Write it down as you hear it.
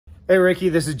Hey Ricky,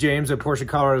 this is James at Porsche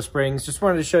Colorado Springs. Just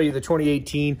wanted to show you the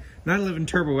 2018 911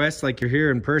 Turbo S like you're here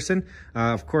in person.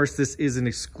 Of course, this is an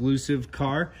exclusive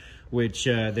car, which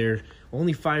they're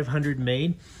only 500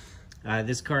 made.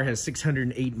 This car has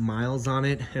 608 miles on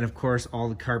it, and of course all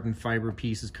the carbon fiber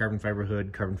pieces, carbon fiber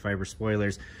hood, carbon fiber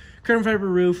spoilers, carbon fiber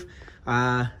roof,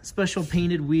 special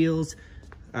painted wheels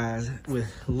with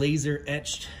laser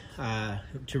etched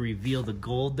to reveal the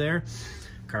gold there,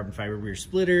 carbon fiber rear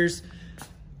splitters.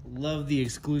 Love the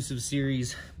exclusive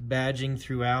series badging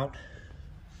throughout.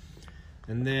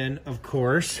 And then of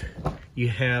course you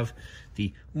have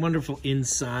the wonderful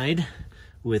inside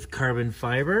with carbon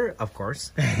fiber, of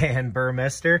course, and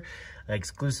Burmester,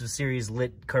 exclusive series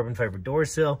lit carbon fiber door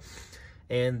sill,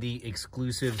 and the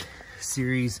exclusive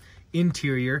series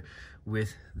interior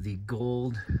with the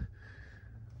gold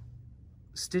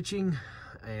stitching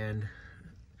and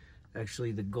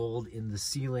actually the gold in the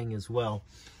ceiling as well.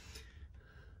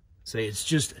 So it's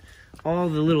just all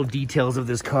the little details of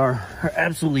this car are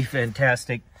absolutely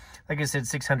fantastic. Like I said,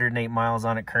 608 miles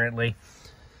on it currently,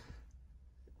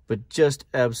 but just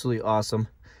absolutely awesome.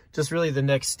 Just really the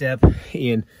next step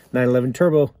in 911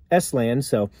 Turbo S land.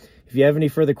 So if you have any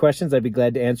further questions, I'd be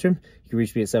glad to answer them. You can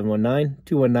reach me at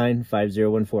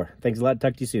 719-219-5014. Thanks a lot.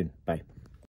 Talk to you soon. Bye.